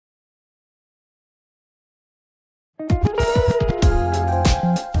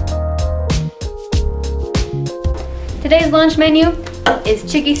Today's lunch menu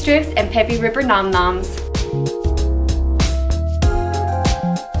is chicky strips and peppy ripper nom noms.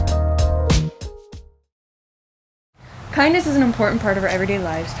 Kindness is an important part of our everyday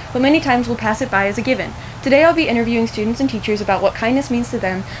lives, but many times we'll pass it by as a given. Today I'll be interviewing students and teachers about what kindness means to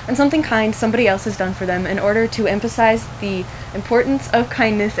them and something kind somebody else has done for them in order to emphasize the importance of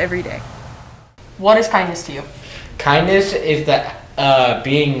kindness every day. What is kindness to you? Kindness is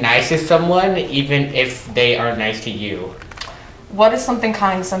being nice to someone even if they are nice to you. What is something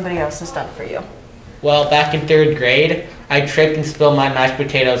kind somebody else has done for you? Well, back in 3rd grade, I tripped and spilled my mashed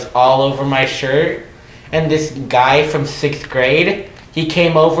potatoes all over my shirt. And this guy from 6th grade, he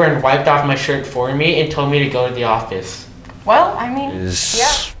came over and wiped off my shirt for me and told me to go to the office. Well, I mean,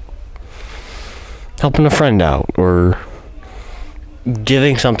 yeah. Helping a friend out or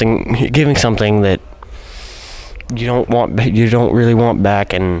giving something that you don't really want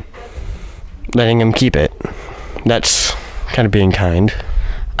back and letting them keep it. That's kind of being kind.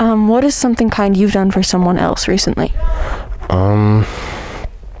 What is something kind you've done for someone else recently?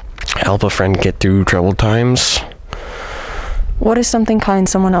 Help a friend get through troubled times. What is something kind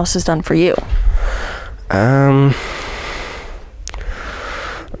someone else has done for you?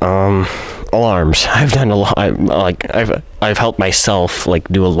 Alarms. I've done a lot. I've helped myself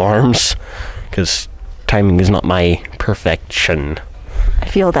do alarms because timing is not my perfection. I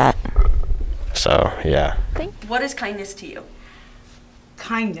feel that. So yeah. What is kindness to you?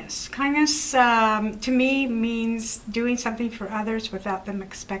 Kindness. Kindness to me means doing something for others without them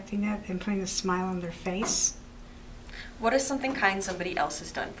expecting it and putting a smile on their face. What is something kind somebody else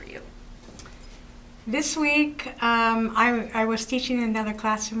has done for you? This week I was teaching in another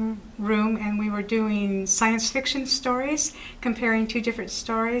classroom and we were doing science fiction stories, comparing 2 different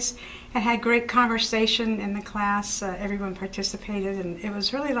stories, and had great conversation in the class. Everyone participated and it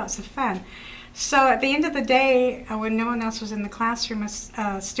was really lots of fun. So at the end of the day, when no one else was in the classroom,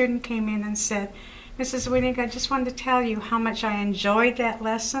 a student came in and said, "Mrs. Winnig, I just wanted to tell you how much I enjoyed that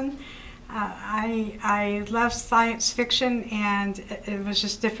lesson. I love science fiction and it was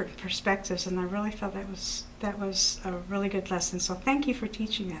just different perspectives, and I really felt that was a really good lesson. So thank you for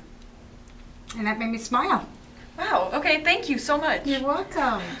teaching it." And that made me smile. Wow, okay, thank you so much. You're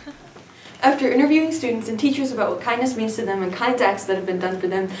welcome. After interviewing students and teachers about what kindness means to them and kind acts that have been done for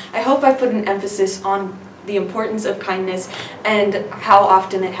them, I hope I put an emphasis on the importance of kindness and how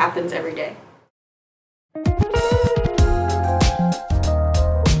often it happens every day.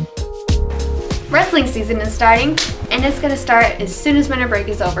 Wrestling season is starting, and it's going to start as soon as winter break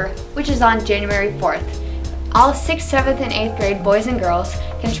is over, which is on January 4th. All 6th, 7th, and 8th grade boys and girls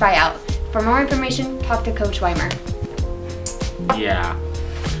can try out. For more information, talk to Coach Weimer. Yeah.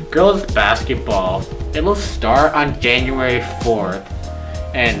 Girls basketball, it will start on January 4th,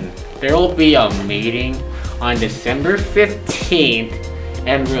 and there will be a meeting on December 15th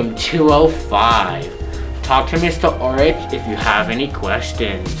in room 205. Talk to Mr. Orich if you have any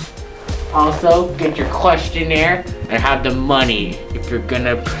questions. Also, get your questionnaire and have the money if you're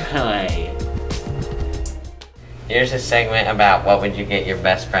gonna play. Here's a segment about what would you get your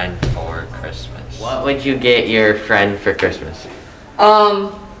best friend for Christmas. What would you get your friend for Christmas?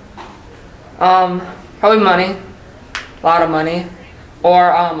 Probably money, a lot of money, or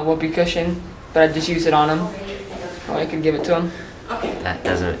a whoopee cushion, but I just use it on him. Or I could give it to him. That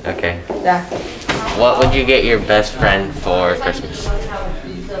doesn't, okay. Yeah. What would you get your best friend for Christmas?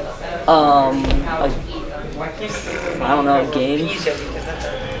 I don't know, a game.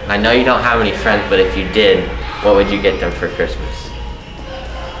 I know you don't have any friends, but if you did, what would you get them for Christmas?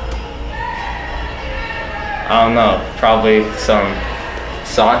 I don't know, probably some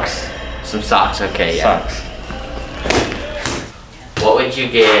socks. Some socks, okay, yeah. Socks. What would you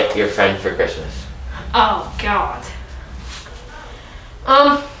get your friend for Christmas? Oh God.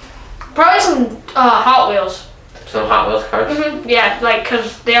 Probably some Hot Wheels. Some Hot Wheels cars? Yeah,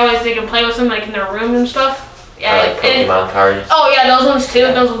 cause they can play with them in their room and stuff. Yeah, or Pokemon cards? Oh yeah, those ones too.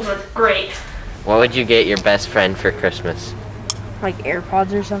 Yeah. Those ones are great. What would you get your best friend for Christmas? Like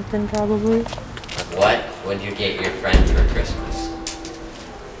AirPods or something, probably. What would you get your friend for Christmas?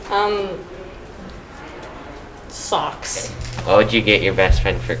 Socks. What would you get your best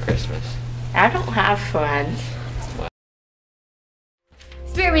friend for Christmas? I don't have friends.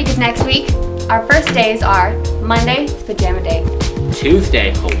 Spirit Week is next week. Our first days are Monday is Pajama Day.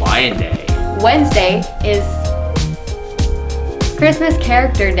 Tuesday, Hawaiian Day. Wednesday is Christmas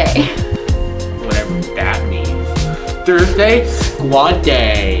Character Day. Whatever that means. Thursday, Squad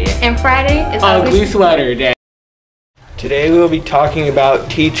Day. And Friday is Ugly Sweater Day. Today we will be talking about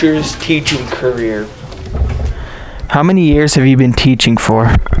teachers' teaching career. How many years have you been teaching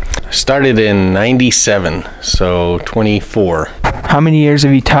for? Started in 97, so 24. How many years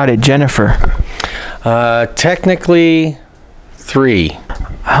have you taught at Jennifer? Technically 3.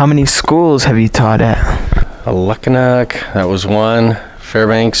 How many schools have you taught at? Lucknock, that was 1.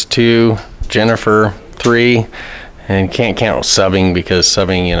 Fairbanks 2. Jennifer 3. And can't count subbing because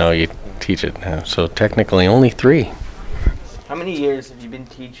subbing, you teach it. So technically only 3. How many years have you been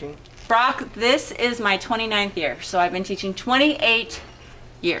teaching? Brock, this is my 29th year, so I've been teaching 28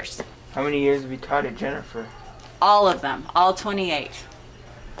 years. How many years have you taught at Jennifer? All of them, all 28.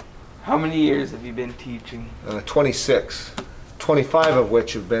 How many years have you been teaching? 26. 25 of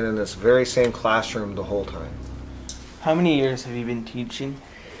which have been in this very same classroom the whole time. How many years have you been teaching?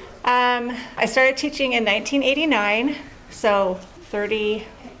 I started teaching in 1989, so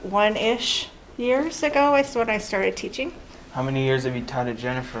 31-ish years ago is when I started teaching. How many years have you taught at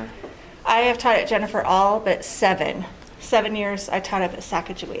Jennifer? I have taught at Jennifer all but 7. 7 years I taught up at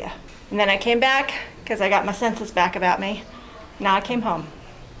Sacagawea. And then I came back because I got my senses back about me. Now I came home.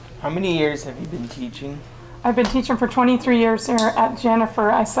 How many years have you been teaching? I've been teaching for 23 years here at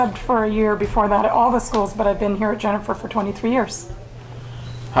Jennifer. I subbed for a year before that at all the schools, but I've been here at Jennifer for 23 years.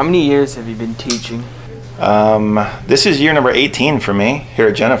 How many years have you been teaching? This is year number 18 for me here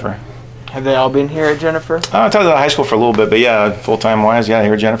at Jennifer. Have they all been here at Jennifer? I taught at high school for a little bit, but yeah, full-time wise, yeah,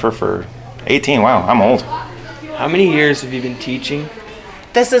 here at Jennifer for 18. Wow, I'm old. How many years have you been teaching?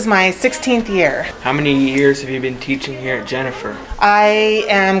 This is my 16th year. How many years have you been teaching here at Jennifer? I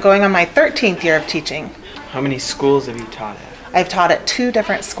am going on my 13th year of teaching. How many schools have you taught at? I've taught at 2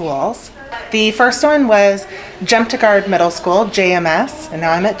 different schools. The first one was Jump to Guard Middle School, JMS, and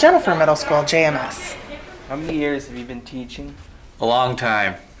now I'm at Jennifer Middle School, JMS. How many years have you been teaching? A long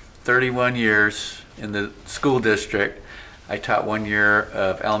time, 31 years in the school district. I taught 1 year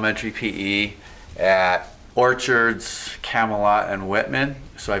of elementary PE at Orchards, Camelot, and Whitman.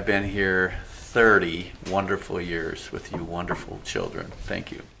 So I've been here 30 wonderful years with you wonderful children.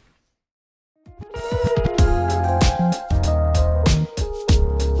 Thank you.